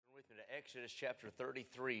Exodus chapter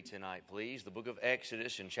 33 tonight, please. The book of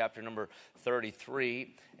Exodus in chapter number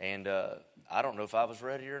 33. And I don't know if I was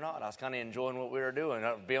ready or not. I was kind of enjoying what we were doing.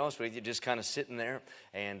 I'll be honest with you, just kind of sitting there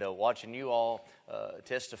and watching you all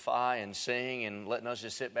testify and sing and letting us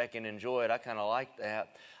just sit back and enjoy it. I kind of liked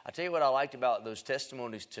that. I tell you what I liked about those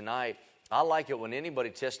testimonies tonight. I like it when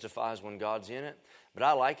anybody testifies when God's in it. But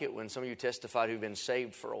I like it when some of you testified who've been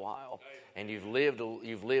saved for a while. And you've lived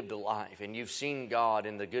a life, and you've seen God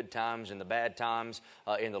in the good times and the bad times,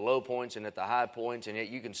 in the low points and at the high points, and yet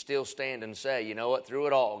you can still stand and say, you know what, through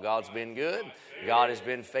it all, God's been good, God has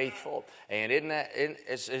been faithful. And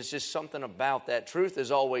it's just something about that. Truth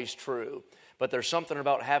is always true, but there's something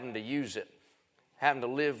about having to use it, having to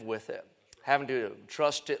live with it, having to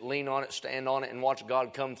trust it, lean on it, stand on it, and watch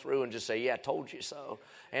God come through and just say, yeah, I told you so.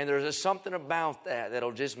 And there's just something about that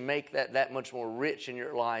that'll just make that much more rich in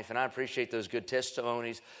your life. And I appreciate those good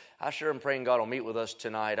testimonies. I sure am praying God will meet with us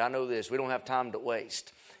tonight. I know this. We don't have time to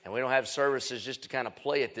waste. And we don't have services just to kind of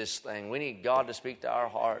play at this thing. We need God to speak to our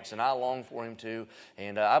hearts. And I long for Him to.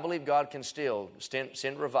 And I believe God can still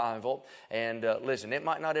send revival. And listen, it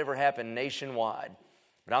might not ever happen nationwide.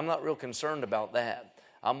 But I'm not real concerned about that.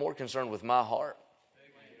 I'm more concerned with my heart.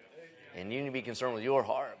 And you need to be concerned with your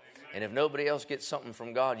heart. And if nobody else gets something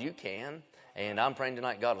from God, you can. And I'm praying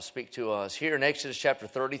tonight God will speak to us. Here in Exodus chapter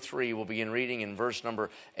 33, we'll begin reading in verse number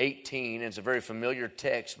 18. It's a very familiar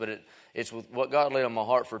text, but it's what God laid on my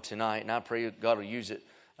heart for tonight. And I pray God will use it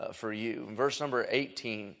for you. In verse number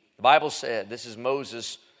 18, the Bible said, this is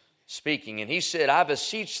Moses speaking. And he said, I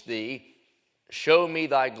beseech thee, show me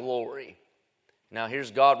thy glory. Now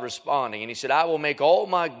here's God responding. And he said, I will make all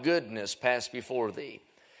my goodness pass before thee.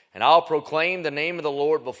 And I'll proclaim the name of the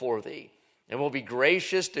Lord before thee, and will be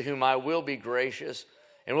gracious to whom I will be gracious,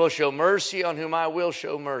 and will show mercy on whom I will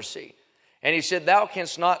show mercy. And he said, Thou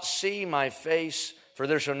canst not see my face, for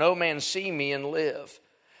there shall no man see me and live.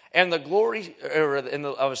 And the glory,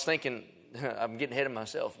 I was thinking, I'm getting ahead of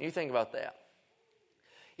myself. You think about that.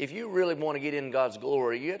 If you really want to get in God's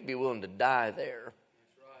glory, you have to be willing to die there.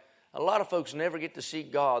 A lot of folks never get to see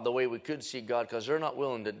God the way we could see God because they're not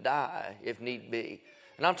willing to die if need be.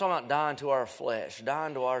 And I'm talking about dying to our flesh,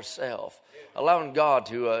 dying to ourselves, allowing God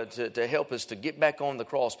to help us to get back on the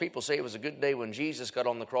cross. People say it was a good day when Jesus got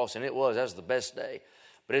on the cross, and it was. That was the best day.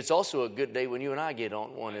 But it's also a good day when you and I get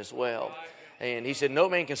on one as well. And he said, no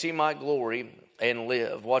man can see my glory and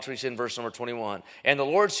live. Watch what he said in verse number 21. And the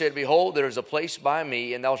Lord said, Behold, there is a place by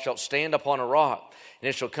me, and thou shalt stand upon a rock. And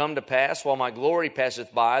it shall come to pass, while my glory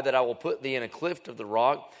passeth by, that I will put thee in a cleft of the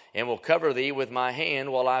rock, and will cover thee with my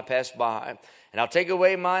hand while I pass by. And I'll take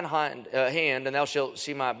away mine hand, and thou shalt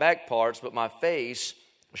see my back parts, but my face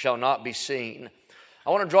shall not be seen. I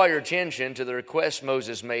want to draw your attention to the request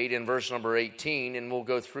Moses made in verse number 18, and we'll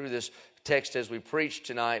go through this text as we preach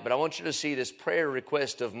tonight. But I want you to see this prayer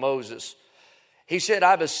request of Moses. He said,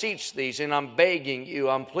 I beseech thee, and I'm begging you,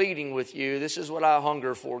 I'm pleading with you. This is what I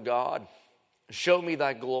hunger for, God. Show me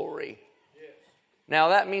thy glory. Yes. Now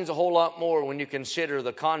that means a whole lot more when you consider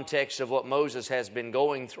the context of what Moses has been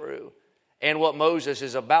going through and what Moses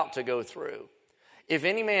is about to go through. If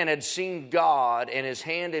any man had seen God and his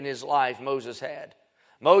hand in his life, Moses had.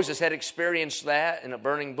 Moses had experienced that in a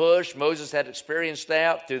burning bush. Moses had experienced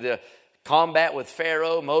that through the combat with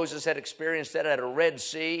Pharaoh. Moses had experienced that at a Red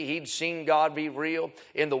Sea. He'd seen God be real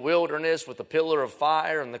in the wilderness with the pillar of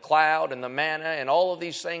fire and the cloud and the manna and all of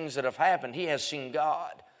these things that have happened. He has seen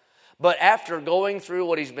God. But after going through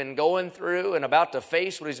what he's been going through and about to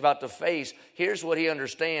face what he's about to face, here's what he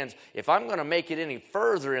understands. If I'm going to make it any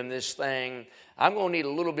further in this thing, I'm going to need a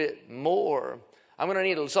little bit more. I'm going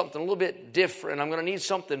to need something a little bit different. I'm going to need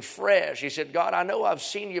something fresh. He said, God, I know I've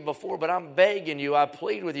seen you before, but I'm begging you, I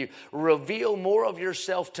plead with you, reveal more of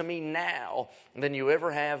yourself to me now than you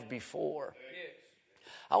ever have before. Yes.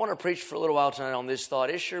 I want to preach for a little while tonight on this thought.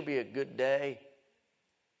 It sure be a good day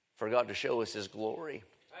for God to show us His glory.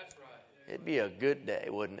 That's right. It'd be a good day,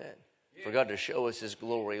 wouldn't it? For God to show us His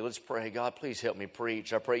glory. Let's pray. God, please help me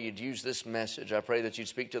preach. I pray you'd use this message. I pray that you'd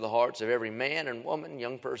speak to the hearts of every man and woman,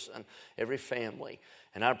 young person, every family.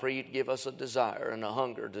 And I pray you'd give us a desire and a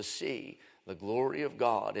hunger to see the glory of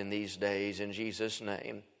God in these days. In Jesus'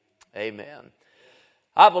 name, amen.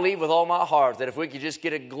 I believe with all my heart that if we could just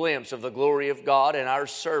get a glimpse of the glory of God in our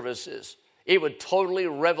services, it would totally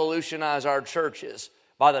revolutionize our churches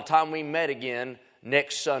by the time we met again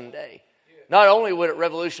next Sunday. Not only would it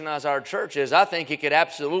revolutionize our churches, I think it could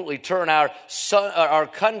absolutely turn our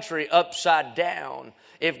country upside down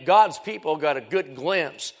if God's people got a good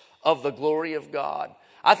glimpse of the glory of God.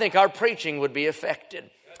 I think our preaching would be affected.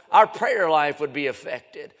 Our prayer life would be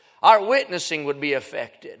affected. Our witnessing would be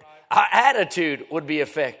affected. Our attitude would be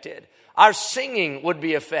affected. Our singing would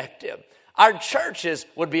be effective. Our churches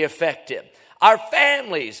would be effective. Our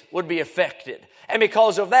families would be affected. And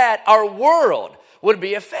because of that, our world would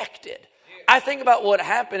be affected. I think about what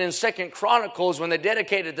happened in 2 Chronicles when they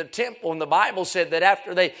dedicated the temple, and the Bible said that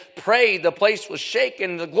after they prayed, the place was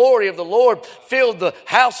shaken, and the glory of the Lord filled the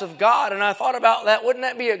house of God. And I thought about that. Wouldn't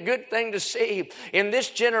that be a good thing to see in this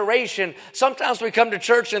generation? Sometimes we come to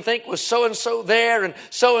church and think was so-and-so there and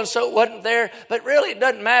so-and-so wasn't there, but really it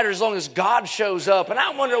doesn't matter as long as God shows up. And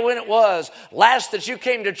I wonder when it was last that you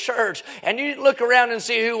came to church and you didn't look around and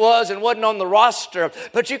see who was and wasn't on the roster,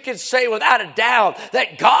 but you could say without a doubt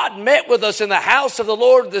that God met with us in the house of the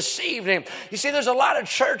Lord this evening. You see, there's a lot of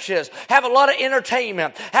churches, have a lot of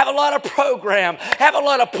entertainment, have a lot of program, have a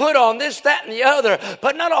lot of put on, this, that, and the other,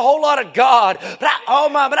 but not a whole lot of God. But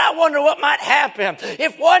I wonder what might happen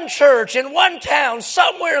if one church in one town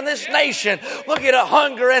somewhere in this nation will get a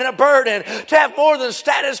hunger and a burden to have more than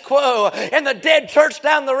status quo and the dead church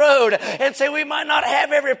down the road and say we might not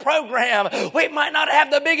have every program, we might not have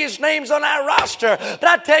the biggest names on our roster, but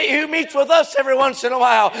I tell you who meets with us every once in a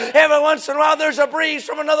while. Every once in a while there's a breeze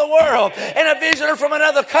from another world and a visitor from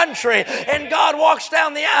another country, and God walks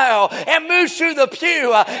down the aisle and moves through the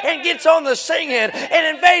pew and gets on the singing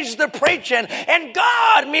and invades the preaching, and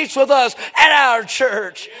God meets with us at our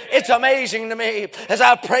church. It's amazing to me as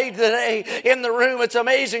I prayed today in the room. It's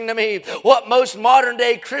amazing to me what most modern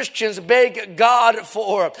day Christians beg God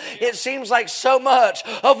for. It seems like so much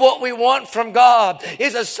of what we want from God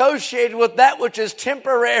is associated with that which is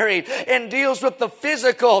temporary and deals with the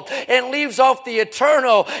physical and leaves off the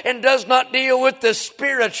eternal and does not deal with the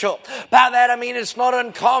spiritual. By that I mean it's not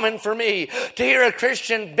uncommon for me to hear a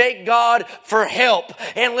Christian beg God for help.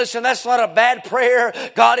 And listen, that's not a bad prayer.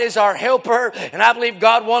 God is our helper, and I believe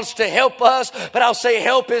God wants to help us, but I'll say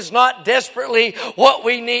help is not desperately what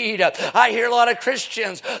we need. I hear a lot of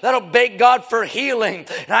Christians that'll beg God for healing,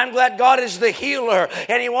 and I'm glad God is the healer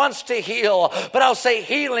and He wants to heal, but I'll say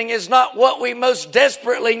healing is not what we most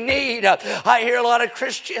desperately need. I hear a lot of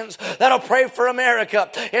Christians that'll pray for America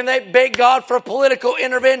and they beg God for political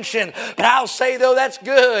intervention, but I'll say though that's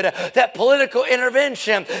good, that political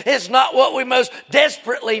intervention is not what we most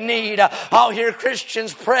desperately need. I'll hear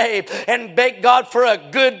Christians pray and beg God for a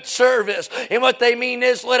good service, and what they mean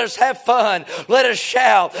is let us have fun, let us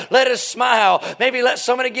shout, let us smile, maybe let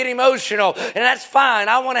somebody get emotional, and that's fine.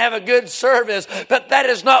 I want to have a good service, but that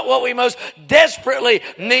is not what we most desperately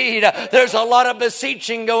need. There's a lot of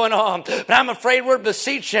beseeching going on, but I'm afraid we're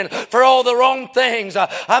beseeching for all the wrong things.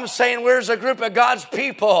 I'm saying where's a group of God's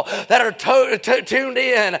people that are tuned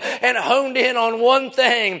in and honed in on one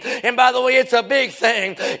thing, and by the way, it's a big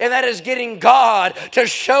thing, and that is getting God to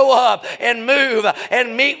show up and move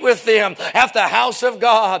and meet with them at the house of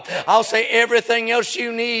God. I'll say everything else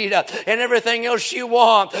you need and everything else you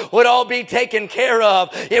want would all be taken care of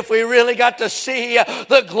if we really got to see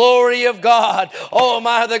the glory of God. Oh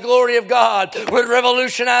my, the glory of God would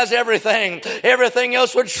revolutionize everything. Everything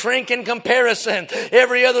else would shrink in comparison.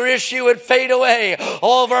 Every other issue would fade away.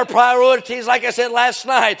 All of our priorities, like I said last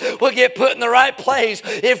night, will get put in the right place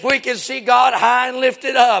if we can see God high and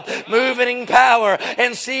lifted up, moving in power,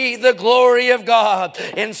 and see the glory of God.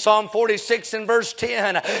 In Psalm 46 and verse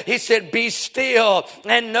 10, He said, "Be still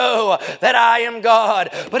and know that I am God."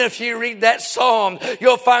 But if you read that psalm,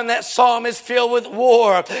 you'll find that psalm is filled with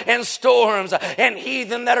war and storms and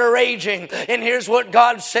heathen that are raging. And here's what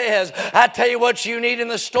God says: I tell you what you need in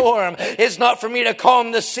the storm is not for me to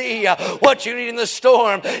calm the sea. What you need in the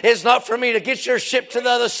storm is not for me to get your ship to the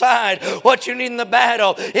other side. What you need in the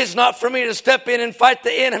battle is not for me to step in and fight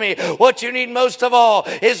the enemy. What you need most of all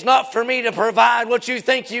is not for me to provide what you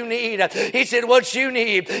think you need. He said, what you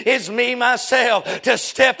need is me, myself, to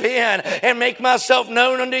step in and make myself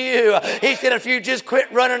known unto you. He said, if you just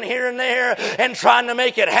quit running here and there and trying to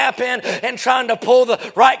make it happen and trying to pull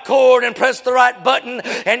the right cord and press the right button,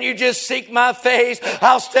 and you just seek my face,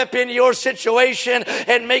 I'll step into your situation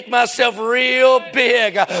and make myself real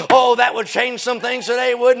big. Oh, that would change some things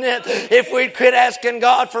today, wouldn't it? If we'd quit asking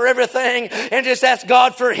God for everything and just ask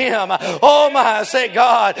God for Him. Oh my, say,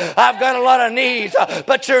 God, I've got a lot of needs,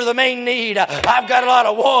 but you're the main need. I've got a lot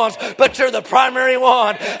of wants, but you're the primary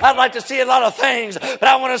one. I'd like to see a lot of things, but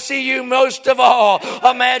I want to see you most of all.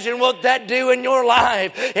 Imagine what that do in your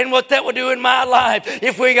life and what that would do in my life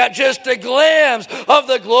if we got just a glimpse of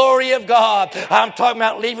the glory of God. I'm talking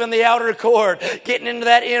about leaving the outer court, getting into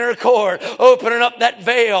that inner court, opening up that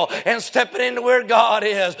veil and stepping into where God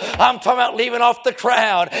is. I'm talking about leaving off the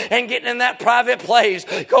crowd and getting in that private place,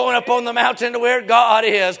 going up on the mountain to where God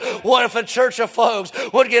is. What if a church of folks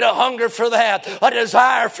would get a hunger for that, a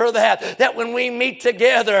desire for that when we meet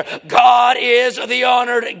together, God is the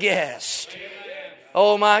honored guest.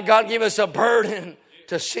 Oh my God, give us a burden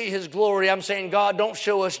to see His glory. I'm saying, God, don't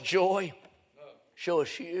show us joy. Show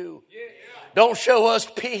us You. Don't show us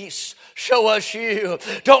peace. Show us You.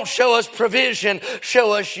 Don't show us provision.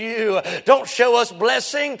 Show us You. Don't show us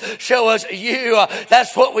blessing. Show us You.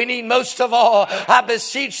 That's what we need most of all. I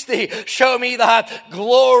beseech Thee, show me Thy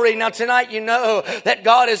glory. Now tonight you know that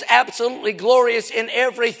God is absolutely glorious in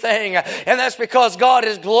everything. And that's because God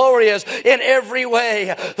is glorious in every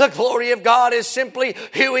way. The glory of God is simply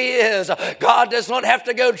who He is. God does not have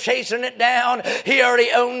to go chasing it down. He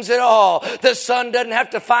already owns it all. The sun doesn't have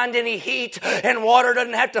to find any heat, and water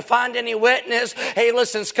doesn't have to find any wetness. Hey,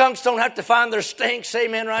 listen, skunks don't have to find their stinks.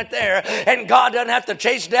 Amen, right there. And God doesn't have to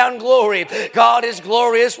chase down glory. God is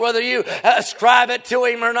glorious whether you ascribe it to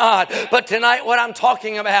Him or not. But tonight what I'm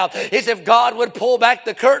talking about is if God would pull back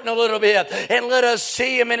the curtain a little bit and let us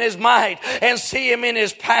see Him in His might and see Him in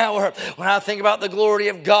His power. When I think about the glory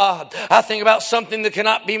of God, I think about something that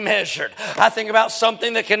cannot be measured. I think about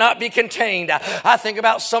something that cannot be contained. I think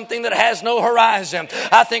about something that has no horizon.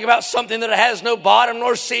 I think about something that has no bottom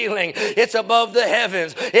nor ceiling. It's above the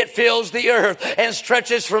heavens. It fills the earth and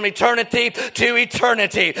stretches from eternity to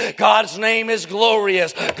eternity. God's name is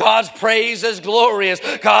glorious. God's praise is glorious.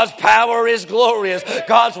 God's power is glorious.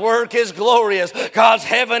 God's work is glorious. God's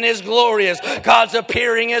heaven is glorious. God's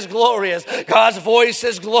appearing is glorious. God's voice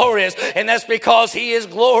is glorious. And that's because He is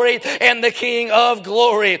glory and the King of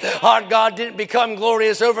glory. Our God didn't become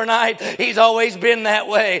glorious overnight. He's always been that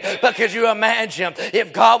way. But could you imagine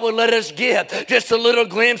if God would let us get just a little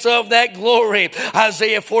glimpse of that glory?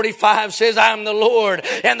 Isaiah 45 says, I am the Lord,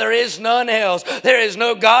 and there is none else. There is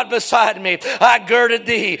no God beside me. I girded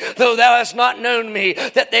thee, though thou hast not known me,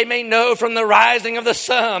 that they may know from the rising of the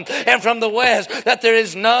sun and from the west that there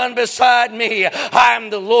is none beside me. I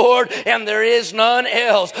am the Lord, and there is none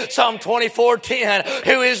else. Psalm 24:10,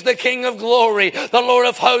 who is the King of glory? The Lord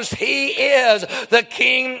of hosts. He is the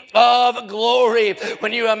King of glory.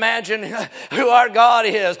 When you imagine who our God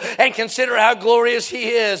is and consider how glorious He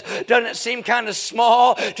is, doesn't it seem kind of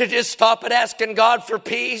small to just stop at asking God for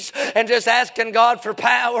peace and just asking God for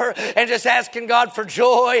power and just asking God for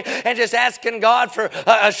joy and just asking God for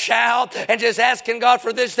a shout and just asking God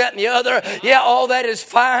for this, that, and the other? Yeah, all that is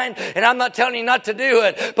fine, and I'm not telling you not to do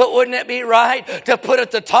it, but wouldn't it be right to put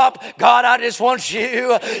at the top, God, I just want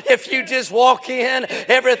You. If You just walk in,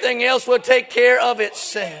 everything else will take care of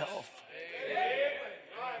itself.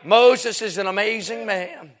 Moses is an amazing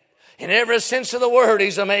man. In every sense of the word,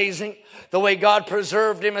 he's amazing. The way God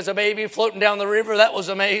preserved him as a baby floating down the river, that was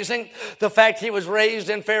amazing. The fact he was raised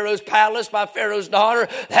in Pharaoh's palace by Pharaoh's daughter,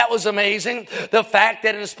 that was amazing. The fact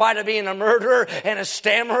that in spite of being a murderer and a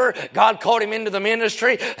stammerer, God called him into the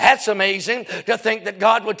ministry, that's amazing. To think that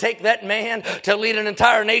God would take that man to lead an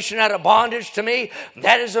entire nation out of bondage, to me,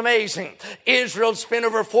 that is amazing. Israel spent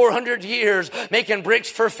over 400 years making bricks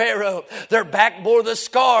for Pharaoh. Their back bore the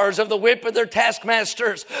scars of the whip of their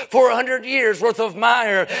taskmasters. 400 years worth of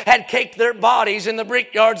mire had caked their bodies in the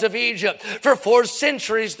brickyards of Egypt. For 4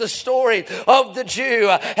 centuries, the story of the Jew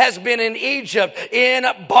has been in Egypt in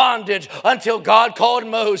bondage until God called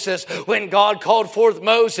Moses. When God called forth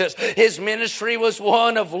Moses, his ministry was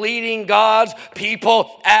one of leading God's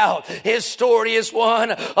people out. His story is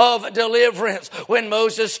one of deliverance. When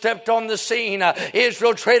Moses stepped on the scene,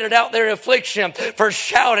 Israel traded out their affliction for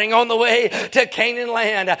shouting on the way to Canaan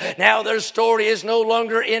land. Now their story is no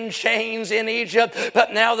longer in chains in Egypt,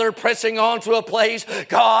 but now they're pressing on to a place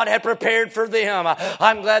God had prepared for them.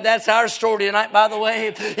 I'm glad that's our story tonight, by the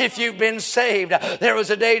way. If you've been saved, there was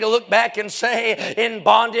a day to look back and say, in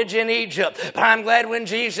bondage in Egypt. But I'm glad when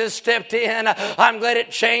Jesus stepped in, I'm glad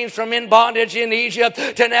it changed from in bondage in Egypt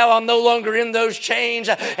to now I'm no longer in those chains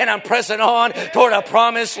and I'm pressing on toward a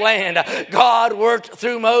promised land. God worked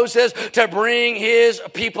through Moses to bring His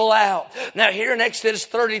people out. Now here in Exodus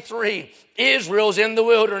 33, Israel's in the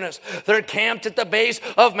wilderness. They're camped at the base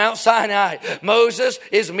of Mount Sinai. Moses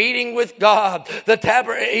is meeting with God.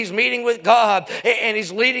 He's meeting with God, and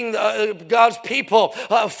he's leading God's people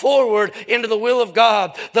forward into the will of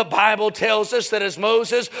God. The Bible tells us that as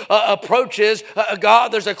Moses approaches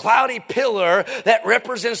God, there's a cloudy pillar that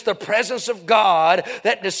represents the presence of God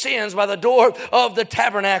that descends by the door of the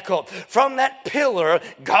tabernacle. From that pillar,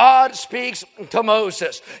 God speaks to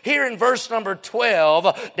Moses. Here in verse number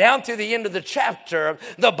 12, down through the end of the chapter,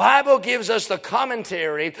 the Bible gives us the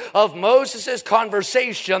commentary of Moses'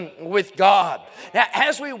 conversation with God. Now,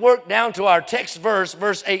 as we work down to our text verse,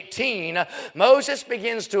 verse 18, Moses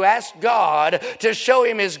begins to ask God to show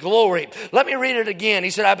him his glory. Let me read it again. He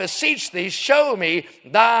said, I beseech thee, show me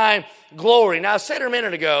thy glory. Now, I said a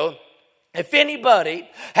minute ago, if anybody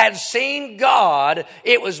had seen God,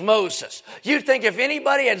 it was Moses. You'd think if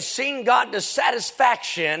anybody had seen God to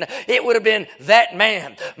satisfaction, it would have been that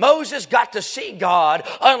man. Moses got to see God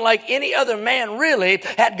unlike any other man really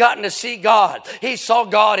had gotten to see God. He saw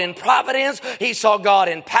God in providence. He saw God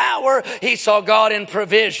in power. He saw God in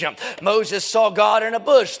provision. Moses saw God in a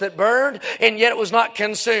bush that burned, and yet it was not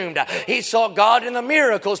consumed. He saw God in the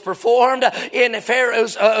miracles performed in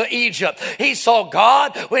Pharaoh's Egypt. He saw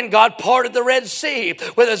God when God parted the Red Sea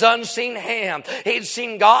with his unseen hand. He'd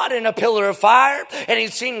seen God in a pillar of fire, and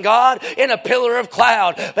he'd seen God in a pillar of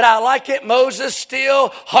cloud. But I like it, Moses still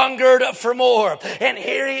hungered for more. And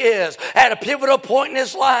here he is at a pivotal point in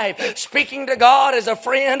his life, speaking to God as a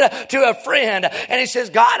friend to a friend. And he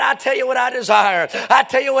says, God, I tell you what I desire. I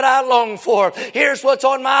tell you what I long for. Here's what's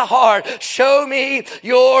on my heart. Show me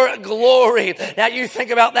your glory. Now you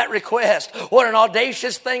think about that request. What an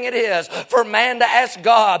audacious thing it is for man to ask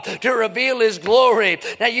God to reveal his glory.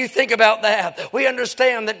 Now you think about that. We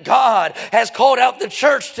understand that God has called out the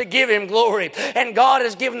church to give him glory. And God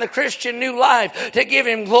has given the Christian new life to give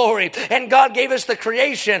him glory. And God gave us the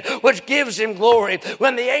creation which gives him glory.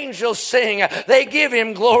 When the angels sing, they give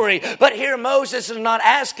him glory. But here Moses is not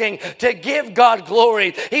asking to give God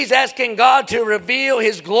glory. He's asking God to reveal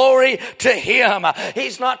his glory to him.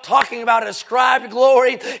 He's not talking about ascribed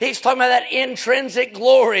glory. He's talking about that intrinsic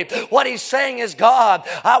glory. What he's saying is, God,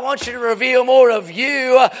 I want you to reveal more of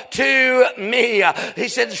you to me. He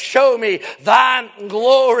said, show me thy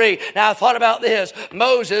glory. Now I thought about this.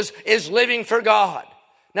 Moses is living for God.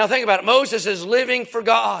 Now think about it. Moses is living for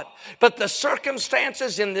God. But the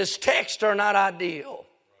circumstances in this text are not ideal.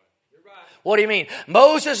 What do you mean?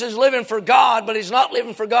 Moses is living for God, but he's not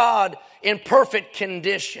living for God in perfect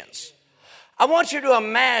conditions. I want you to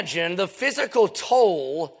imagine the physical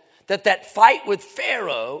toll that fight with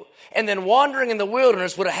Pharaoh and then wandering in the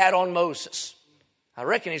wilderness would have had on Moses. I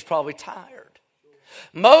reckon he's probably tired.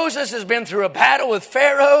 Moses has been through a battle with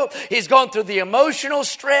Pharaoh. He's gone through the emotional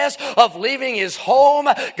stress of leaving his home,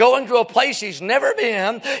 going to a place he's never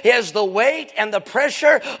been. He has the weight and the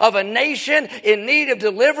pressure of a nation in need of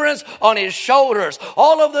deliverance on his shoulders.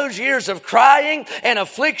 All of those years of crying and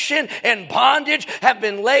affliction and bondage have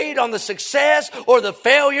been laid on the success or the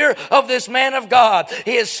failure of this man of God.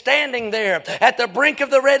 He is standing there at the brink of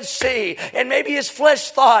the Red Sea, and maybe his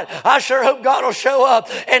flesh thought, I sure hope God will show up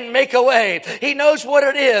and make a way. He knows what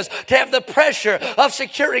it is to have the pressure of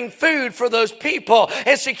securing food for those people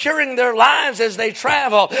and securing their lives as they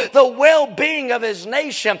travel. The well-being of his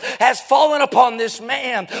nation has fallen upon this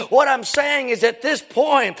man. What I'm saying is at this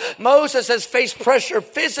point, Moses has faced pressure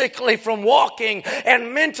physically from walking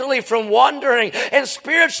and mentally from wandering and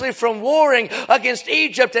spiritually from warring against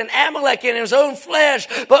Egypt and Amalek in his own flesh.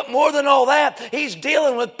 But more than all that, he's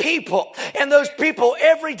dealing with people. And those people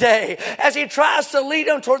every day, as he tries to lead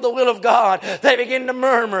them toward the will of God, they begin to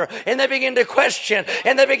murmur and they begin to question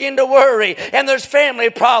and they begin to worry, and there's family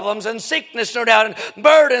problems and sickness, no doubt, and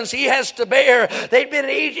burdens he has to bear. They'd been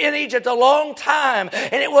in Egypt a long time,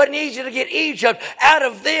 and it wasn't easy to get Egypt out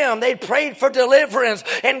of them. They prayed for deliverance,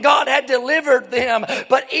 and God had delivered them,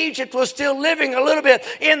 but Egypt was still living a little bit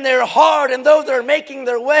in their heart. And though they're making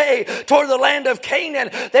their way toward the land of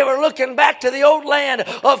Canaan, they were looking back to the old land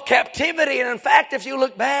of captivity. And in fact, if you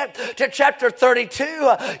look back to chapter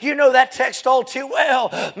 32, you know that text all too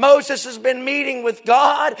well. Moses has been meeting with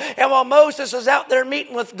God, and while Moses is out there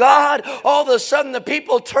meeting with God, all of a sudden the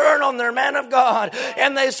people turn on their man of God,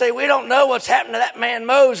 and they say, we don't know what's happened to that man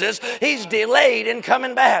Moses. He's delayed in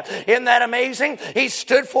coming back. Isn't that amazing? He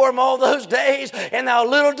stood for him all those days, and now a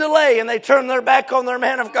little delay, and they turn their back on their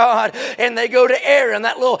man of God, and they go to Aaron,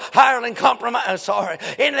 that little hireling compromise,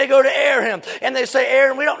 and they go to Aaron, and they say,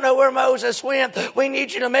 Aaron, we don't know where Moses went. We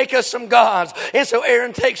need you to make us some gods. And so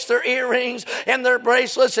Aaron takes their earrings and their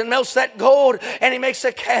bracelets and melts that gold, and he makes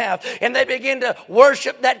a calf, and they begin to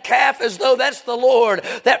worship that calf as though that's the Lord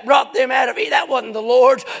that brought them out of Egypt. That wasn't the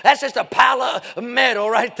Lord's. That's just a pile of metal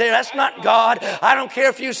right there. That's not God. I don't care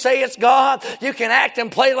if you say it's God. You can act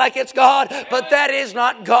and play like it's God, but that is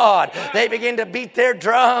not God. They begin to beat their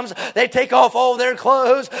drums. They take off all their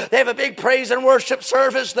clothes. They have a big praise and worship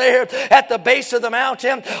service there at the base of the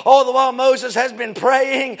mountain. All the while Moses has been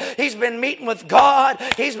praying. He's been meeting with God.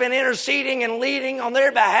 He's been interceding and leading on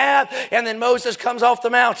their behalf. And then Moses comes off the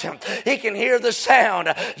mountain. He can hear the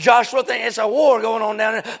sound. Joshua thinks it's a war going on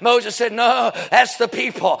down there. Moses said, no, that's the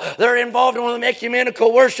people. They're involved in one of the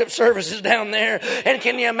ecumenical worship services down there. And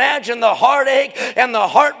can you imagine the heartache and the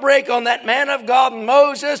heartbreak on that man of God,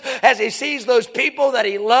 Moses, as he sees those people that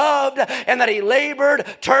he loved and that he labored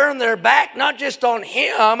turn their back, not just on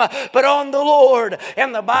him, but on the Lord.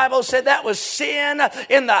 And the Bible said that was sin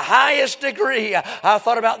in the highest degree. I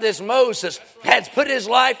thought about this. Moses had put his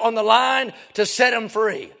life on the line to set him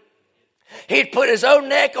free. He'd put his own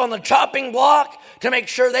neck on the chopping block to make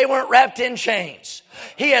sure they weren't wrapped in chains.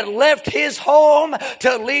 He had left his home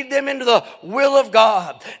to lead them into the will of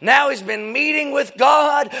God. Now he's been meeting with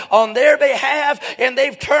God on their behalf, and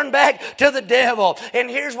they've turned back to the devil. And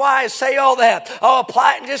here's why I say all that. I'll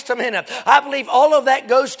apply it in just a minute. I believe all of that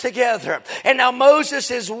goes together. And now Moses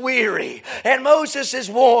is weary, and Moses is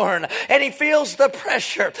worn, and he feels the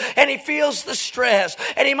pressure, and he feels the stress,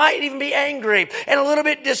 and he might even be angry and a little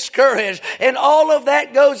bit discouraged. And all of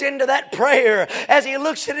that goes into that prayer as he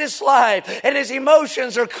looks at his life, and his emotions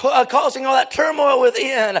are causing all that turmoil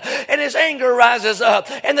within, and his anger rises up,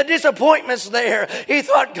 and the disappointment's there. He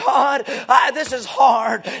thought, God, this is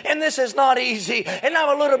hard, and this is not easy, and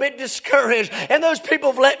I'm a little bit discouraged, and those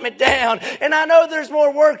people have let me down, and I know there's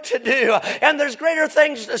more work to do, and there's greater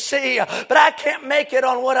things to see, but I can't make it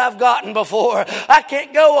on what I've gotten before. I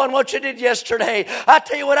can't go on what you did yesterday. I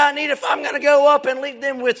tell you what I need if I'm going to go up and lead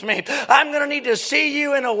them with me. I'm going to need to see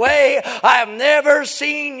you in a way I have never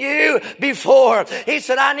seen you before. He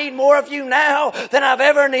said, I need more of you now than I've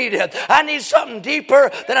ever needed. I need something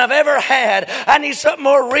deeper than I've ever had. I need something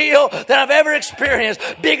more real than I've ever experienced.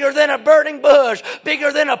 Bigger than a burning bush,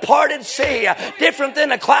 bigger than a parted sea, different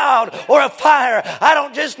than a cloud or a fire. I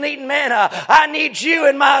don't just need manna. I need you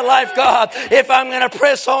in my life, God. If I'm going to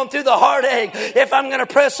press on through the heartache, if I'm going to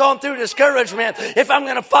press on through discouragement, if I'm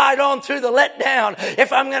going to fight on through the letdown,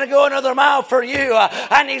 if I'm going to go another mile for you,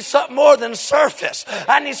 I need something more than surface.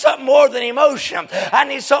 I need something more than emotion. I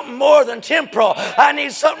need something more than temporal. I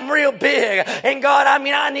need something real big. And God,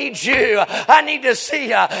 I need you. I need to see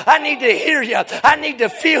you. I need to hear you. I need to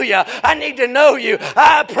feel you. I need to know you.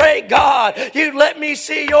 I pray, God, you let me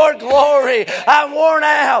see your glory. I'm worn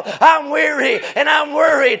out. I'm weary and I'm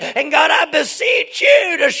worried. And God, I beseech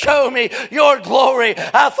you to show me your glory.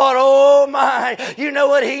 I thought, oh my, you know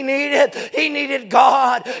what he needed? He needed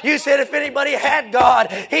God. You said if anybody had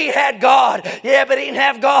God, he had God. Yeah, but he didn't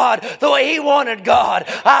have God the way he wanted God.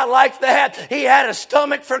 I like that. He had a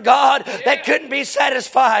stomach for God that couldn't be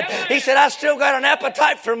satisfied. He said, I still got an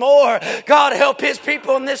appetite for more. God, help his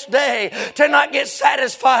people in this day to not get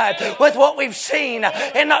satisfied with what we've seen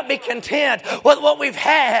and not be content with what we've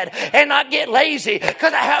had and not get lazy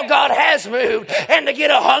because of how God has moved, and to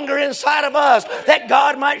get a hunger inside of us that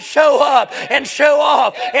God might show up and show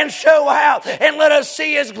off and show out and let us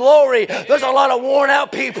see his glory. There's a lot of worn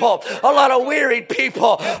out people, a lot of wearied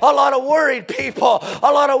people, a lot of worried people,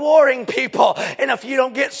 a lot of warring people. And if you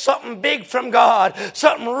don't get something big from God,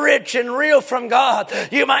 something rich and real from God,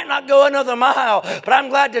 you might not go another mile. But I'm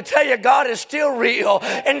glad to tell you, God is still real,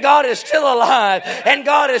 and God is still alive, and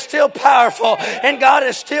God is still powerful, and God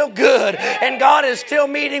is still good, and God is still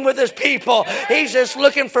meeting with his people. He's just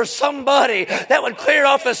looking for somebody that would clear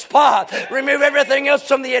off a spot, remove everything else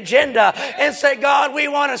from the agenda, and say, God, we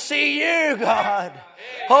want to see you, God.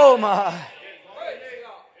 Oh my.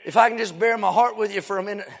 If I can just bear my heart with you for a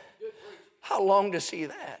minute, how long to see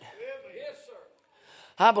that?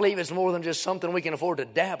 I believe it's more than just something we can afford to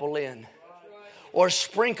dabble in or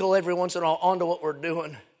sprinkle every once in a while onto what we're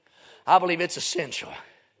doing. I believe it's essential.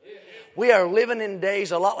 We are living in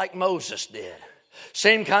days a lot like Moses did.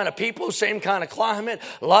 Same kind of people, same kind of climate.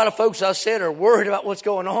 A lot of folks, I said, are worried about what's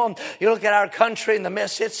going on. You look at our country and the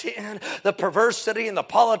mess it's in, the perversity and the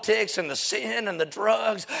politics and the sin and the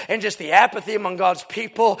drugs and just the apathy among God's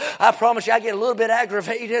people. I promise you, I get a little bit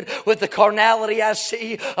aggravated with the carnality I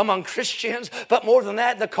see among Christians. But more than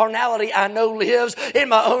that, the carnality I know lives in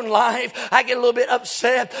my own life. I get a little bit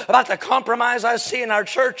upset about the compromise I see in our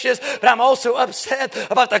churches, but I'm also upset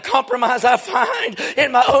about the compromise I find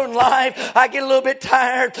in my own life. I get a little bit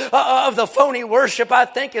tired of the phony worship I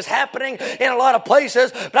think is happening in a lot of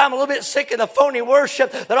places, but I'm a little bit sick of the phony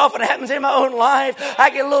worship that often happens in my own life. I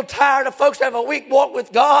get a little tired of folks that have a weak walk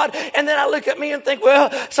with God, and then I look at me and think,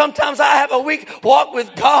 well, sometimes I have a weak walk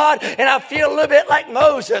with God, and I feel a little bit like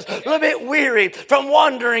Moses, a little bit weary from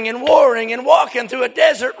wandering and warring and walking through a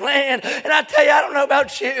desert land. And I tell you, I don't know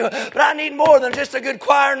about you, but I need more than just a good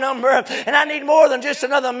choir number, and I need more than just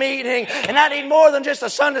another meeting, and I need more than just a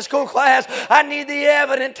Sunday school class. I need the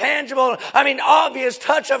evident, tangible, obvious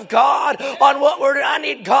touch of God on what we're doing. I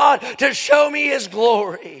need God to show me His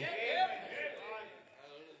glory.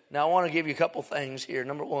 Now, I want to give you a couple things here.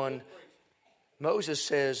 Number one, Moses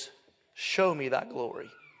says, show me thy glory.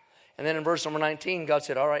 And then in verse number 19, God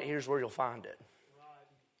said, all right, here's where you'll find it.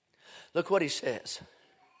 Look what He says.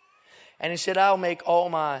 And He said, I'll make all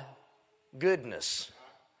my goodness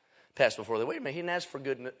pass before thee. Wait a minute, He didn't ask for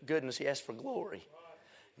goodness, He asked for glory.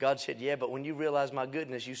 God said, yeah, but when you realize my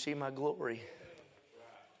goodness, you see my glory.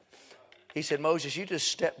 He said, Moses, you just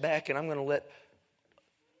step back and I'm going to let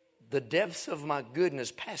the depths of my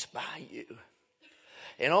goodness pass by you.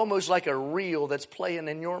 And almost like a reel that's playing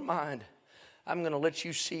in your mind, I'm going to let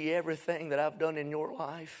you see everything that I've done in your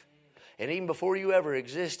life. And even before you ever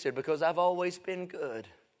existed, because I've always been good.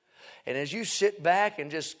 And as you sit back and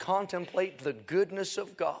just contemplate the goodness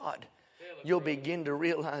of God, you'll begin to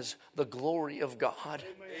realize the glory of God.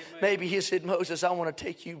 Maybe He said, Moses, I want to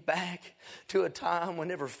take you back to a time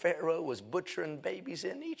whenever Pharaoh was butchering babies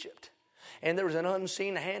in Egypt. And there was an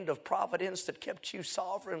unseen hand of providence that kept you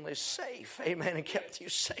sovereignly safe. Amen. And kept you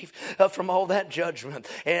safe from all that judgment.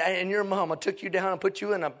 And your mama took you down and put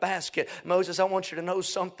you in a basket. Moses, I want you to know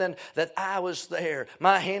something, that I was there.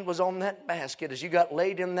 My hand was on that basket as you got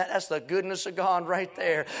laid in that. That's the goodness of God right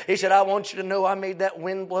there. He said, I want you to know I made that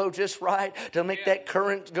wind blow just right to make that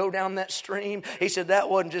current go down that stream. He said, that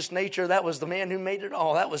wasn't just nature. That was the man who made it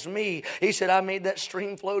all. That was me. He said, I made that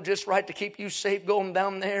stream flow just right to keep you safe going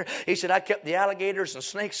down there. He said, I kept the alligators and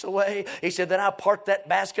snakes away. He said, then I parked that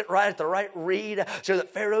basket right at the right reed so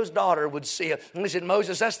that Pharaoh's daughter would see it. And he said,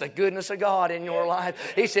 Moses, that's the goodness of God in your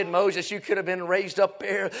life. He said, Moses, you could have been raised up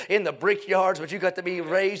there in the brickyards, but you got to be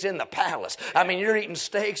raised in the palace. You're eating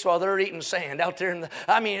steaks while they're eating sand out there.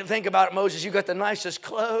 Think about it, Moses. You got the nicest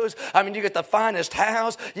clothes. You got the finest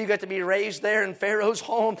house. You got to be raised there in Pharaoh's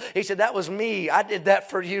home. He said, that was me. I did that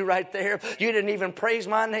for you right there. You didn't even praise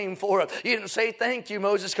my name for it. You didn't say thank you,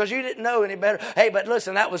 Moses, because you didn't know any better. Hey, but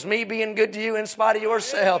listen, that was me being good to you in spite of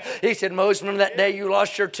yourself. He said, Moses, remember that day you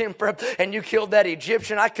lost your temper and you killed that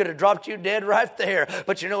Egyptian? I could have dropped you dead right there.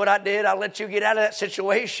 But you know what I did? I let you get out of that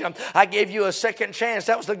situation. I gave you a second chance.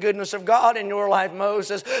 That was the goodness of God in your life,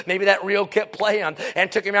 Moses. Maybe that reel kept playing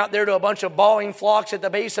and took him out there to a bunch of bawling flocks at the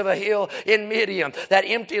base of a hill in Midian, that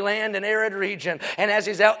empty land and arid region. And as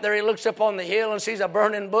he's out there, he looks up on the hill and sees a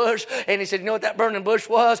burning bush. And he said, you know what that burning bush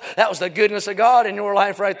was? That was the goodness of God in your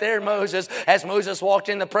life right there, Moses. As Moses walked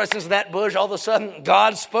in the presence of that bush, all of a sudden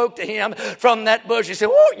God spoke to him from that bush. He said,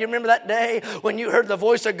 oh, you remember that day when you heard the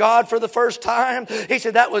voice of God for the first time? He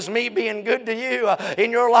said, that was me being good to you in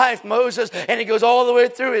your life, Moses. And he goes all the way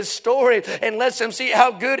through his story and lets him see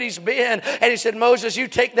how good he's been. And he said, Moses, you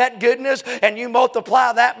take that goodness and you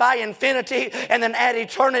multiply that by infinity and then add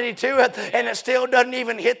eternity to it, and it still doesn't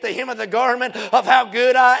even hit the hem of the garment of how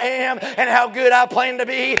good I am and how good I plan to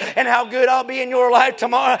be and how good I'll be in your life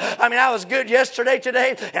tomorrow. I was good yesterday,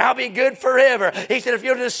 today, and I'll be good forever. He said, if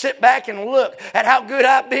you'll just sit back and look at how good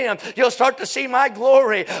I've been, you'll start to see my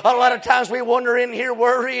glory. A lot of times we wander in here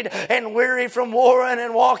worried and weary from warring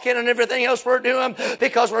and walking and everything else we're doing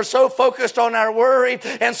because we're so focused on our worry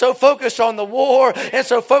and so focused on the war and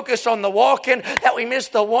so focused on the walking that we miss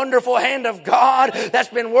the wonderful hand of God that's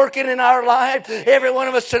been working in our life. Every one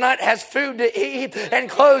of us tonight has food to eat and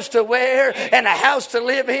clothes to wear and a house to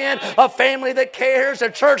live in, a family that cares, a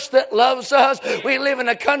church that loves us. We live in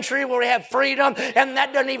a country where we have freedom, and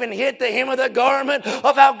that doesn't even hit the hem of the garment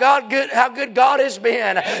of how good God has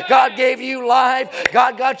been. God gave you life.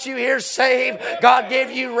 God got you here saved. God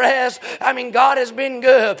gave you rest. God has been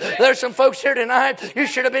good. There's some folks here tonight, you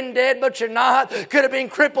should have been dead, but you're not. Could have been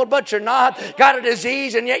crippled, but you're not. Got a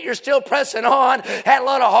disease, and yet you're still pressing on. Had a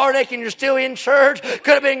lot of heartache, and you're still in church.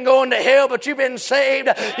 Could have been going to hell, but you've been saved.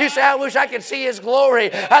 You say, I wish I could see His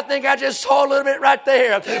glory. I think I just saw a little bit right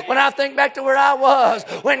there. When I think back to where I was,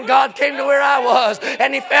 when God came to where I was,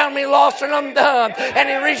 and He found me lost and undone, and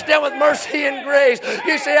He reached down with mercy and grace.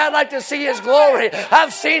 You say, I'd like to see His glory.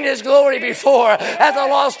 I've seen His glory before. As a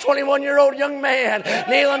lost 21-year-old young man,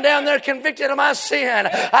 kneeling down there convicted of my sin,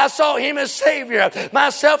 I saw Him as Savior,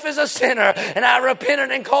 myself as a sinner, and I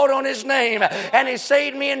repented and called on His name, and He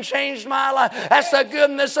saved me and changed my life. That's the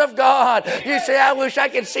goodness of God. You say, I wish I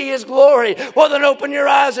could see His glory. Well, then open your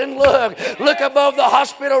eyes and look. Look above the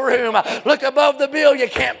hospital room. Look above the bill you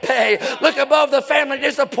can't pay. Look above the family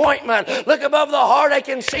disappointment. Look above the heartache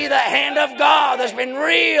and see the hand of God that's been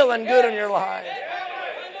real and good in your life.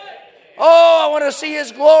 Oh, I want to see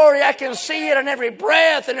His glory. I can see it in every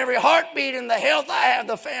breath and every heartbeat and the health I have,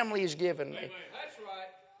 the family He's given me. That's right.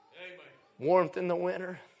 Amen. Warmth in the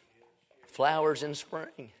winter, flowers in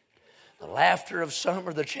spring. The laughter of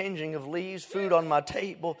summer, the changing of leaves, food on my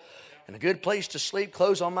table, and a good place to sleep,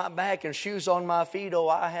 clothes on my back and shoes on my feet. Oh,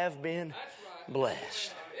 I have been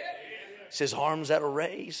blessed. It says arms that'll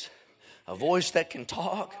raise, a voice that can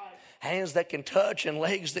talk, hands that can touch and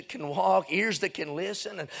legs that can walk, ears that can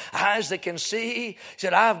listen and eyes that can see. He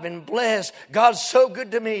said, I've been blessed. God's so good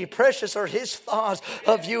to me. Precious are his thoughts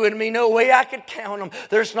of you and me. No way I could count them.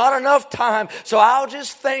 There's not enough time, so I'll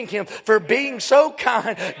just thank him for being so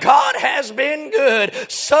kind. God has been good,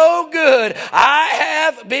 so good. I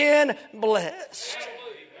have been blessed.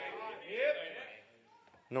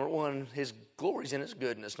 Number one, his glory's in his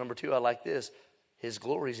goodness. Number two, I like this. His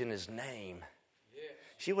glory's in his name.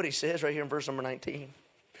 See what he says right here in verse number 19?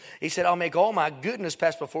 He said, I'll make all my goodness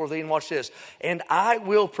pass before thee. And watch this. And I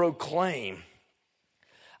will proclaim.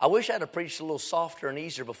 I wish I'd have preached a little softer and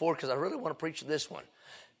easier before, because I really want to preach this one.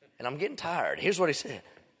 And I'm getting tired. Here's what he said.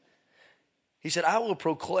 He said, I will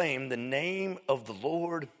proclaim the name of the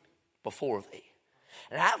Lord before thee.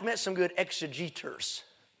 And I've met some good exegeters.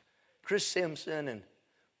 Chris Simpson and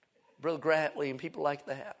Brother Gratley and people like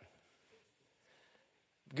that.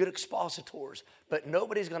 Good expositors, but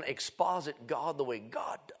nobody's going to exposit God the way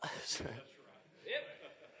God does.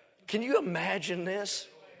 Can you imagine this?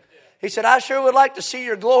 He said, I sure would like to see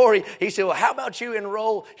your glory. He said, well, how about you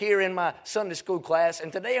enroll here in my Sunday school class?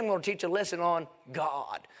 And today I'm going to teach a lesson on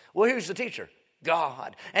God. Well, who's the teacher?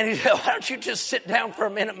 God. And he said, why don't you just sit down for a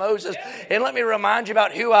minute, Moses, and let me remind you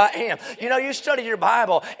about who I am. You know, you study your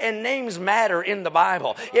Bible, and names matter in the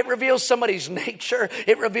Bible. It reveals somebody's nature.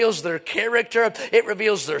 It reveals their character. It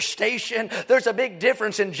reveals their station. There's a big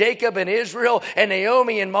difference in Jacob and Israel and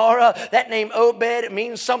Naomi and Mara. That name Obed, it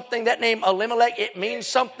means something. That name Elimelech, it means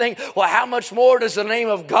something. Well, how much more does the name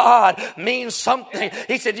of God mean something?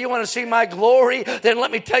 He said, you want to see my glory? Then let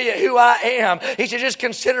me tell you who I am. He said, just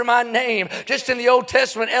consider my name. Just in the Old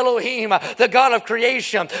Testament, Elohim, the God of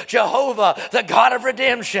creation, Jehovah, the God of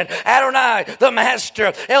redemption, Adonai, the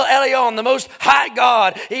Master, El Elyon, the Most High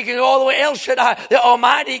God. He can go all the way, El Shaddai, the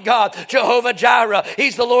Almighty God, Jehovah Jireh,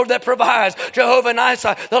 he's the Lord that provides, Jehovah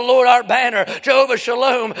Nissi, the Lord our banner, Jehovah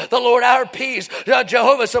Shalom, the Lord our peace,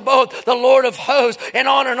 Jehovah Sabaoth, the Lord of hosts, and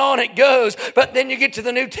on it goes. But then you get to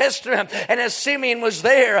the New Testament, and as Simeon was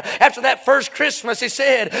there, after that first Christmas, he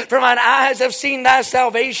said, for mine eyes have seen thy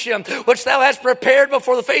salvation, which thou hast prepared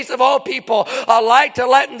before the face of all people, a light to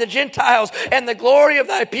lighten the Gentiles and the glory of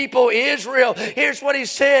thy people Israel. Here's what he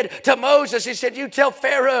said to Moses. He said, you tell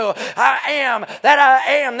Pharaoh, I am that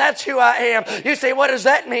I am. That's who I am. You say, what does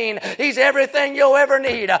that mean? He's everything you'll ever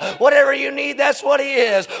need. Whatever you need, that's what he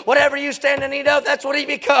is. Whatever you stand in need of, that's what he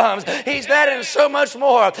becomes. He's that and so much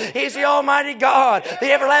more. He's the Almighty God,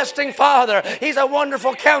 the everlasting Father. He's a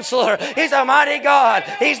wonderful counselor. He's a mighty God.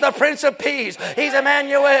 He's the Prince of Peace. He's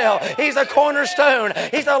Emmanuel. He's a cornerstone.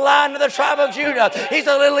 He's the Lion of the tribe of Judah. He's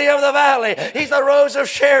the lily of the valley. He's the rose of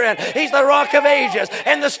Sharon. He's the rock of ages.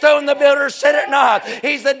 And the stone the builders set it not.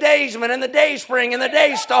 He's the daysman and the dayspring and the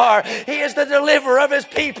day star. He is the deliverer of his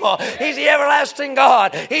people. He's the everlasting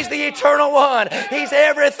God. He's the eternal one. He's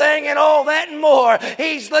everything and all that and more.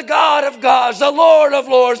 He's the God of gods, the Lord of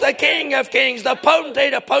lords, the King of kings, the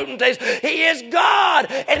potentate of potentates. He is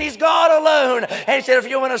God, and he's God alone. And he said, if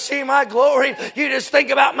you want to see my glory, you just think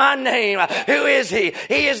about my name. Who is he?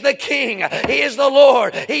 He is the King. He is the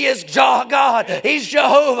Lord. He is God. He's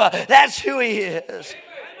Jehovah. That's who he is.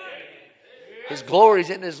 His glory's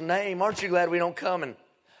in his name. Aren't you glad we don't come and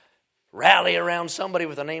rally around somebody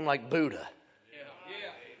with a name like Buddha?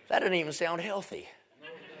 That doesn't even sound healthy.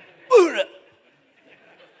 Buddha.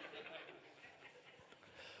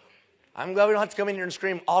 I'm glad we don't have to come in here and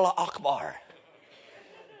scream Allah Akbar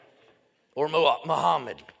or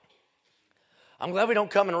Muhammad. I'm glad we don't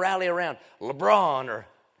come and rally around LeBron or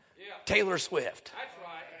Taylor Swift. That's right.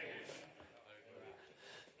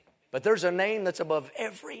 But there's a name that's above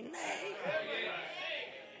every name.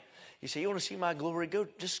 You say, you want to see my glory?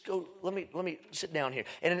 Just go, let me sit down here.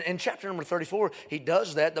 And in chapter number 34, he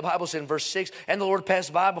does that. The Bible says in verse 6, and the Lord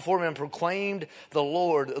passed by before him and proclaimed the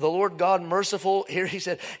Lord God merciful. Here he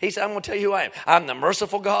said, I'm going to tell you who I am. I'm the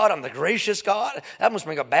merciful God. I'm the gracious God. That must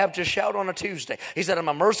make a Baptist shout on a Tuesday. He said, I'm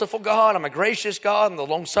a merciful God. I'm a gracious God. I'm the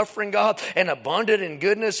long-suffering God and abundant in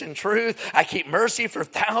goodness and truth. I keep mercy for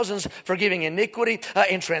thousands, forgiving iniquity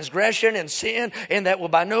and transgression and sin, and that will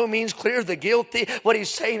by no means clear the guilty. What he's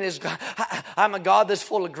saying is, I'm a God that's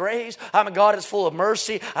full of grace. I'm a God that's full of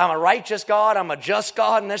mercy. I'm a righteous God. I'm a just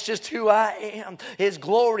God, and that's just who I am. His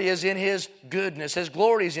glory is in his goodness. His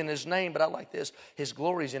glory is in his name, but I like this. His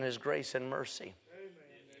glory is in his grace and mercy.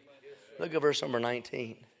 Look at verse number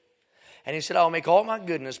 19. And he said, I'll make all my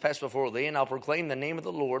goodness pass before thee, and I'll proclaim the name of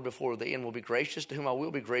the Lord before thee, and will be gracious to whom I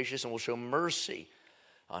will be gracious, and will show mercy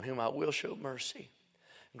on whom I will show mercy.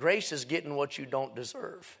 Grace is getting what you don't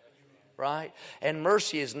deserve, right? And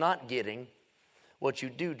mercy is not getting what you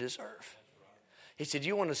do deserve. He said,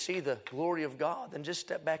 you want to see the glory of God? Then just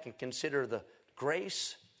step back and consider the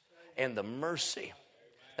grace and the mercy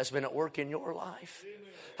that's been at work in your life.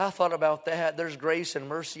 I thought about that. There's grace and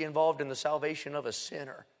mercy involved in the salvation of a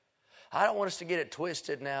sinner. I don't want us to get it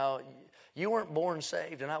twisted now. You weren't born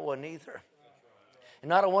saved, and I wasn't either. And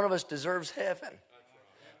not a one of us deserves heaven.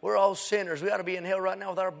 We're all sinners. We ought to be in hell right now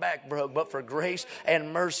with our back broke, but for grace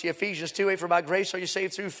and mercy. Ephesians 2:8, for by grace are you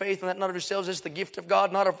saved through faith, and that not of yourselves is the gift of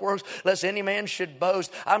God, not of works, lest any man should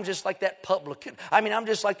boast. I'm just like that publican. I'm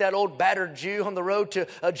just like that old battered Jew on the road to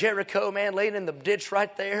Jericho, man, laying in the ditch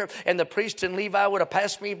right there, and the priest and Levi would have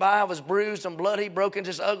passed me by. I was bruised and bloody, broken,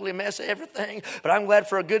 just ugly mess of everything. But I'm glad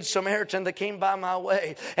for a good Samaritan that came by my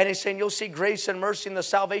way. And he's saying, you'll see grace and mercy in the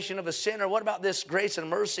salvation of a sinner. What about this grace and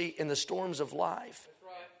mercy in the storms of life?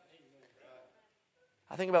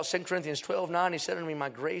 I think about 2 Corinthians 12:9. He said unto me, my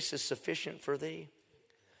grace is sufficient for thee,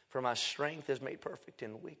 for my strength is made perfect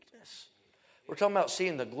in weakness. We're talking about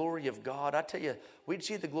seeing the glory of God. I tell you, we'd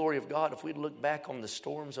see the glory of God if we'd look back on the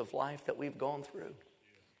storms of life that we've gone through.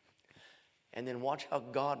 And then watch how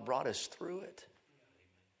God brought us through it.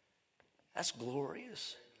 That's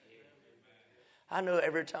glorious. I know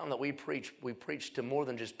every time that we preach to more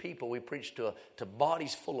than just people. We preach to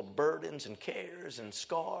bodies full of burdens and cares and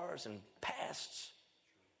scars and pasts.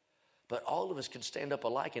 But all of us could stand up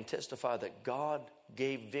alike and testify that God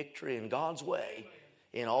gave victory in God's way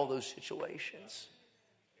in all those situations.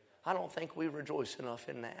 I don't think we rejoice enough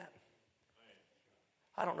in that.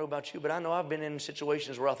 I don't know about you, but I know I've been in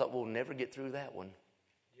situations where I thought we'll never get through that one.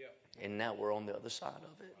 And now we're on the other side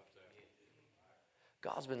of it.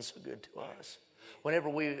 God's been so good to us. Whenever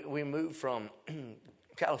we moved from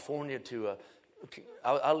California to,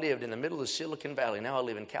 I lived in the middle of Silicon Valley. Now I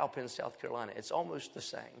live in Cowpen, South Carolina. It's almost the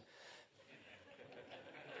same.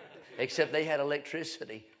 Except they had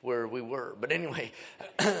electricity where we were. But anyway,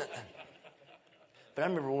 but I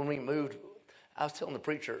remember when we moved, I was telling the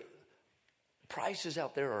preacher, prices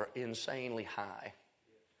out there are insanely high.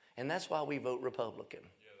 And that's why we vote Republican.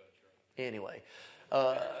 Anyway,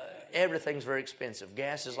 everything's very expensive.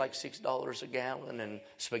 Gas is like $6 a gallon, and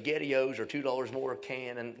SpaghettiOs are $2 more a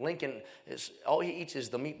can. And Lincoln, all he eats is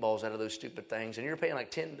the meatballs out of those stupid things. And you're paying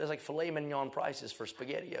like there's like filet mignon prices for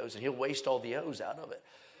SpaghettiOs, and he'll waste all the O's out of it.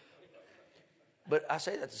 But I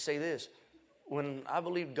say that to say this. When I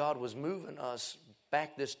believed God was moving us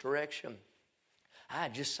back this direction, I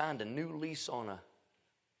had just signed a new lease on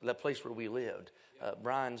that place where we lived.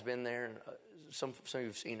 Brian's been there, and some of you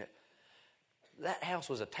have seen it. That house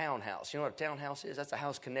was a townhouse. You know what a townhouse is? That's a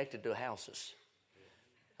house connected to houses.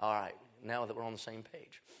 All right, now that we're on the same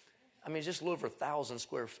page. It's just a little over 1,000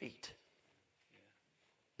 square feet.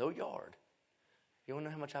 No yard. You want to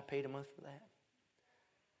know how much I paid a month for that?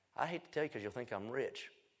 I hate to tell you because you'll think I'm rich.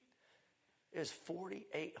 It was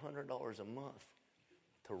 $4,800 a month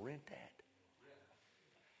to rent that.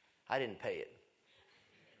 I didn't pay it.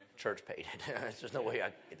 Church paid it. There's no way I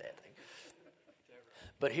could get that thing.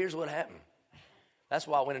 But here's what happened. That's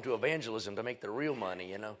why I went into evangelism, to make the real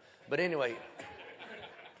money, But anyway,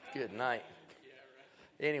 good night.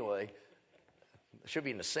 Anyway, I should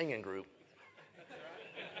be in the singing group.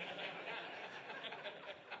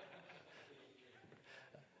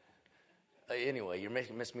 Anyway, you're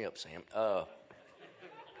messing me up, Sam.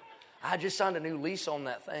 I just signed a new lease on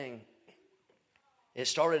that thing. It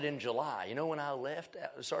started in July. You know when I left,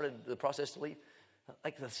 started the process to leave?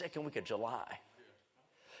 Like the second week of July.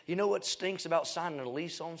 You know what stinks about signing a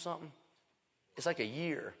lease on something? It's like a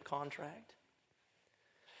year contract.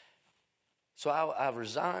 So I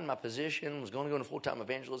resigned my position, was going to go into full-time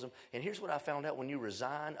evangelism. And here's what I found out: when you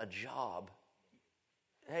resign a job,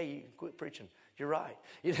 hey, you quit preaching. You're right.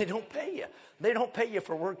 They don't pay you. They don't pay you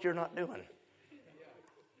for work you're not doing.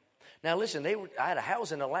 Now listen, I had a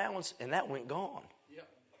housing allowance, and that went gone.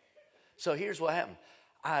 So here's what happened.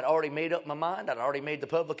 I had already made up my mind. I'd already made the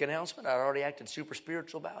public announcement. I'd already acted super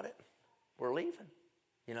spiritual about it. We're leaving,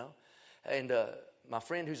 And my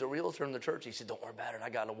friend who's a realtor in the church, he said, don't worry about it. I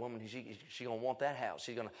got a woman, she's going to want that house.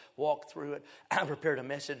 She's going to walk through it. I prepared a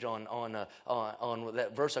message on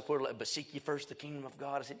that verse I quoted, but seek ye first the kingdom of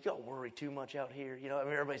God. I said, y'all worry too much out here.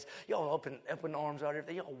 Everybody's, y'all up in arms out here.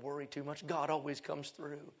 Y'all worry too much. God always comes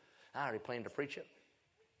through. I already planned to preach it.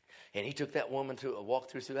 And he took that woman to a walk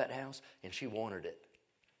through that house, and she wanted it.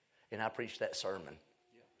 And I preached that sermon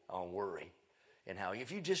on worry. And how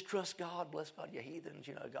if you just trust God, bless God, you heathens,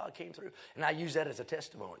 God came through. And I use that as a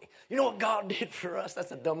testimony. You know what God did for us? That's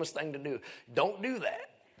the dumbest thing to do. Don't do that.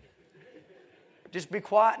 Just be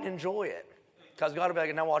quiet and enjoy it. Because God will be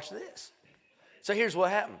like, now watch this. So here's what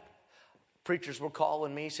happened. Preachers were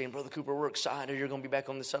calling me saying, Brother Cooper, we're excited. You're going to be back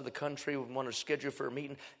on this side of the country. We want to schedule for a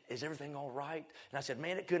meeting. Is everything all right? And I said,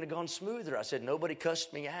 man, it couldn't have gone smoother. I said, nobody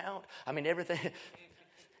cussed me out. I mean,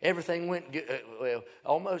 everything went good.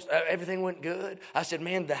 Almost everything went good. I said,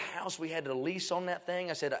 man, the house, we had to lease on that thing.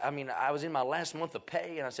 I said, I was in my last month of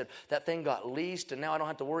pay. And I said, that thing got leased. And now I don't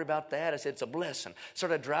have to worry about that. I said, it's a blessing.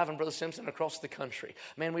 Started driving Brother Simpson across the country.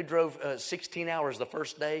 Man, we drove 16 hours the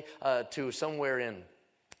first day to somewhere in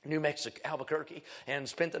New Mexico, Albuquerque, and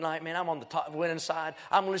spent the night. Man, I'm on the top, went inside.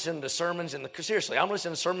 I'm listening to sermons I'm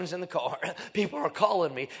listening to sermons in the car. People are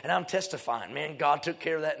calling me, and I'm testifying. Man, God took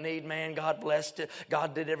care of that need. Man, God blessed it.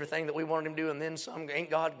 God did everything that we wanted him to do, and then some. Ain't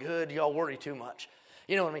God good? Y'all worry too much.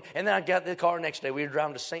 You know what I mean? And then I got the car next day. We were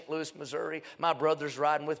driving to St. Louis, Missouri. My brother's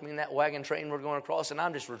riding with me in that wagon train we're going across, and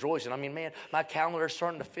I'm just rejoicing. I mean, man, my calendar's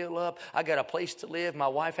starting to fill up. I got a place to live. My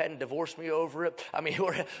wife hadn't divorced me over it. I mean,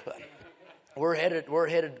 we're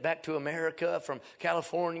headed back to America from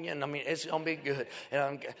California, and I mean, it's going to be good.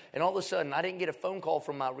 And all of a sudden, I didn't get a phone call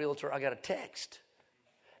from my realtor. I got a text,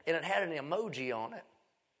 and it had an emoji on it.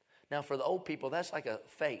 Now, for the old people, that's like a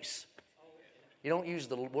face. You don't use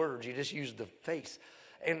the words, you just use the face.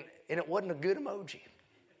 And it wasn't a good emoji.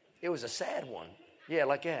 It was a sad one. Yeah,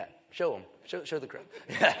 like that. Show them. Show the crowd.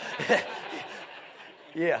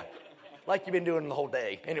 Yeah, like you've been doing the whole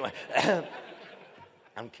day. Anyway,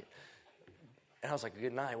 I'm kidding. And I was like,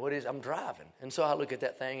 good night. What is? I'm driving. And so I look at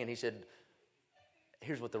that thing, and he said,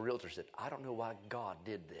 here's what the realtor said. I don't know why God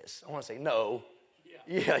did this. I want to say, no.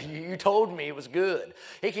 Yeah, you told me it was good.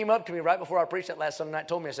 He came up to me right before I preached that last Sunday night,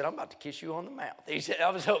 told me, I said, I'm about to kiss you on the mouth. He said, I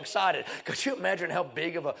was so excited. Could you imagine how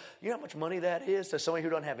big of you know how much money that is to somebody who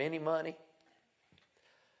doesn't have any money?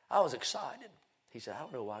 I was excited. He said, I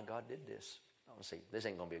don't know why God did this. I want to say, this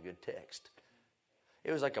ain't going to be a good text.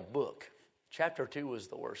 It was like a book. Chapter 2 was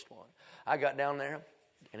the worst one. I got down there,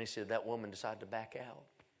 and he said, that woman decided to back out.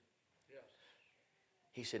 Yes.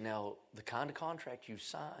 He said, now, the kind of contract you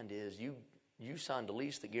signed is you signed a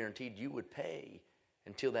lease that guaranteed you would pay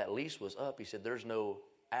until that lease was up. He said, there's no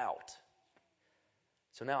out.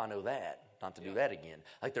 So now I know that, not to do that again.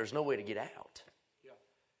 Like there's no way to get out. Yeah.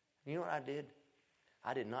 You know what I did?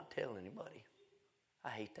 I did not tell anybody. I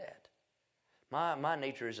hate that. My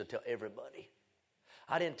nature is to tell everybody.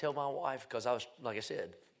 I didn't tell my wife because I was, like I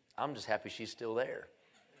said, I'm just happy she's still there.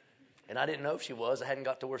 And I didn't know if she was. I hadn't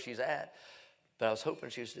got to where she's at. But I was hoping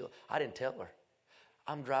she was still. I didn't tell her.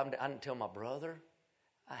 I'm driving. I didn't tell my brother.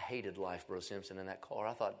 I hated life, Brother Simpson, in that car.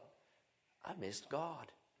 I thought, I missed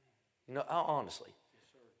God. You know, honestly,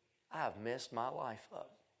 yes, sir. I have messed my life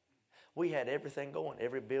up. We had everything going.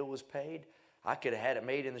 Every bill was paid. I could have had it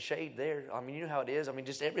made in the shade there. I mean, you know how it is. I mean,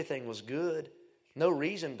 just everything was good. No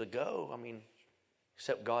reason to go. I mean,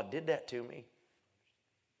 except God did that to me.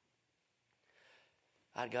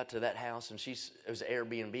 I got to that house, and it was an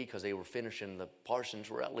Airbnb because they were finishing the Parsons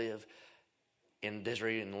where I live. And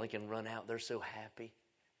Desiree and Lincoln run out. They're so happy.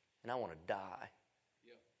 And I want to die.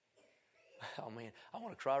 Yeah. Oh, man. I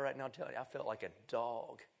want to cry right now. I'm telling you, I felt like a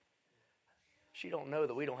dog. She don't know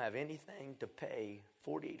that we don't have anything to pay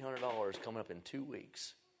 $4,800 coming up in 2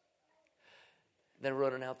 weeks. They're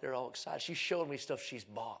running out there all excited. She's showing me stuff she's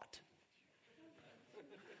bought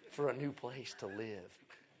for a new place to live.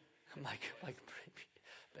 I'm like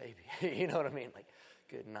baby. You know what I mean? Like,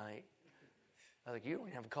 good night. I was like, you don't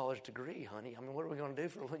even have a college degree, honey. I mean, what are we going to do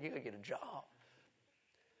for when you got to get a job?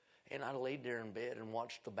 And I laid there in bed and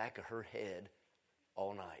watched the back of her head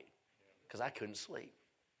all night because I couldn't sleep.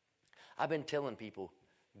 I've been telling people,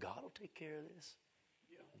 God will take care of this.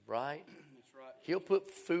 Yeah. Right? That's right. He'll put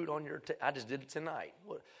food on your I just did it tonight.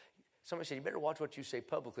 Somebody said, you better watch what you say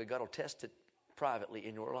publicly. God will test it privately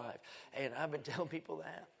in your life. And I've been telling people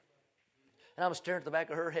that. And I was staring at the back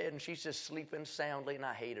of her head, and she's just sleeping soundly, and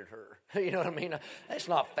I hated her. You know what I mean? That's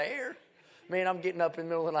not fair. Man, I'm getting up in the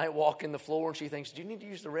middle of the night, walking the floor, and she thinks, do you need to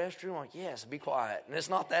use the restroom? I'm like, yes, be quiet. And it's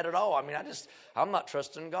not that at all. I mean, I'm not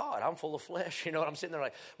trusting God. I'm full of flesh. You know what I'm sitting there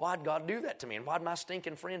like, why'd God do that to me? And why'd my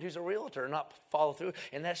stinking friend who's a realtor not follow through?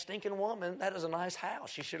 And that stinking woman, that is a nice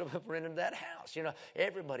house. She should have rented that house. You know,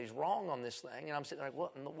 everybody's wrong on this thing. And I'm sitting there like,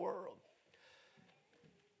 what in the world?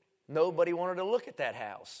 Nobody wanted to look at that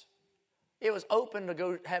house. It was open to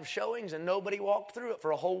go have showings, and nobody walked through it for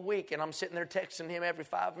a whole week. And I'm sitting there texting him every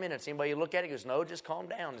 5 minutes. Anybody look at it, he goes, no, just calm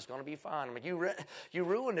down. It's going to be fine. I'm like, you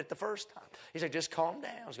ruined it the first time. He said, just calm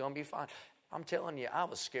down. It's going to be fine. I'm telling you, I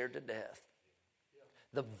was scared to death.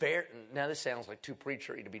 Now this sounds like too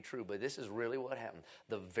preachery to be true, but this is really what happened.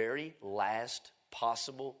 The very last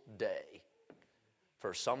possible day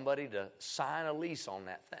for somebody to sign a lease on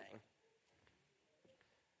that thing,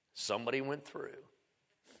 somebody went through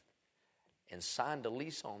and signed a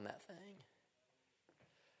lease on that thing.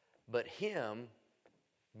 But him,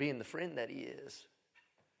 being the friend that he is,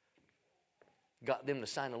 got them to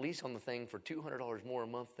sign a lease on the thing for $200 more a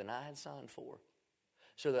month than I had signed for.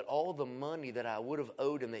 So that all the money that I would have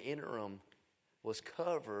owed in the interim was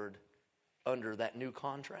covered under that new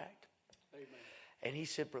contract. Amen. And he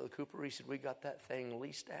said, Brother Cooper, he said, we got that thing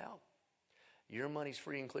leased out. Your money's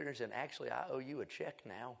free and clear. And actually, I owe you a check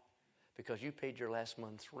now because you paid your last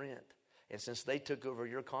month's rent. And since they took over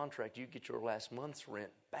your contract, you get your last month's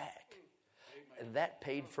rent back. Amen. And that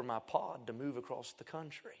paid for my pod to move across the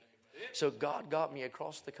country. Amen. So God got me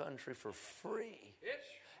across the country for free. Yes.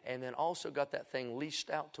 And then also got that thing leased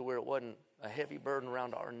out to where it wasn't a heavy burden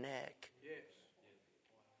around our neck. Yes.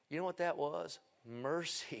 You know what that was?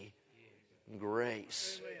 Mercy. Yes.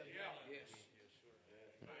 Grace.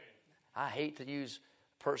 Yes. I hate to use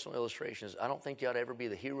personal illustrations. I don't think you ought to ever be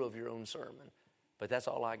the hero of your own sermon. But that's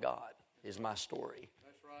all I got is my story.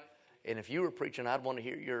 That's right. And if you were preaching, I'd want to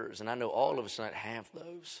hear yours. And I know all of us tonight have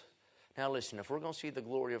those. Now listen, if we're going to see the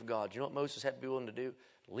glory of God, you know what Moses had to be willing to do?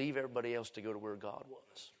 Leave everybody else to go to where God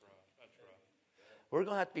was. That's right. We're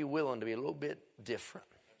going to have to be willing to be a little bit different.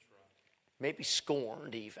 That's right. Maybe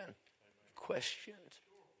scorned even. Amen. Questioned.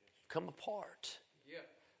 Come apart. Yeah.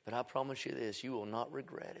 But I promise you this, you will not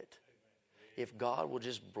regret it. Amen. If God will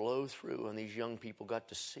just blow through and these young people got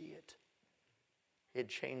to see it. It'd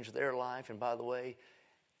change their life. And by the way,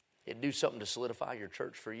 it'd do something to solidify your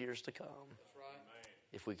church for years to come. That's right.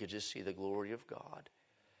 If we could just see the glory of God.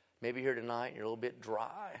 Maybe here tonight you're a little bit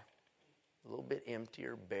dry, a little bit empty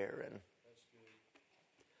or barren.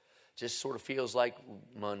 Just sort of feels like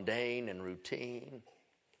mundane and routine.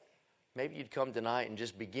 Maybe you'd come tonight and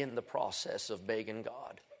just begin the process of begging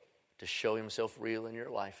God to show himself real in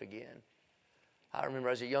your life again. I remember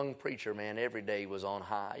as a young preacher, man, every day was on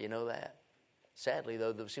high. You know that? Sadly,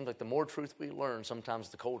 though, it seems like the more truth we learn, sometimes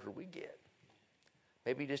the colder we get.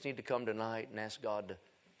 Maybe you just need to come tonight and ask God to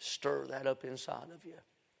stir that up inside of you.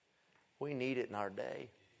 We need it in our day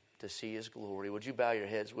to see his glory. Would you bow your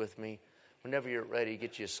heads with me? Whenever you're ready,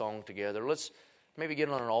 get you a song together. Let's maybe get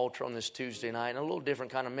on an altar on this Tuesday night. A little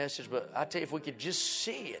different kind of message, but I tell you, if we could just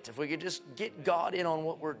see it, if we could just get God in on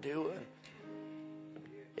what we're doing,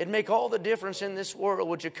 it'd make all the difference in this world.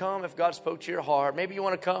 Would you come if God spoke to your heart? Maybe you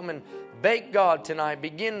want to come and beg God tonight.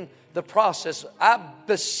 Begin the process. I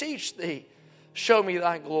beseech thee, show me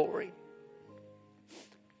thy glory.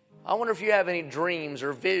 I wonder if you have any dreams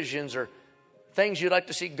or visions or things you'd like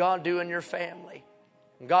to see God do in your family,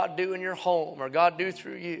 God do in your home, or God do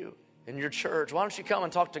through you in your church. Why don't you come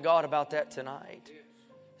and talk to God about that tonight?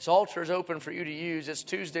 This altar is open for you to use. It's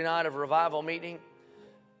Tuesday night of revival meeting.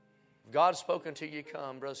 If God's spoken to you,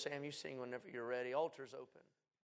 come. Brother Sam, you sing whenever you're ready. Altar's open.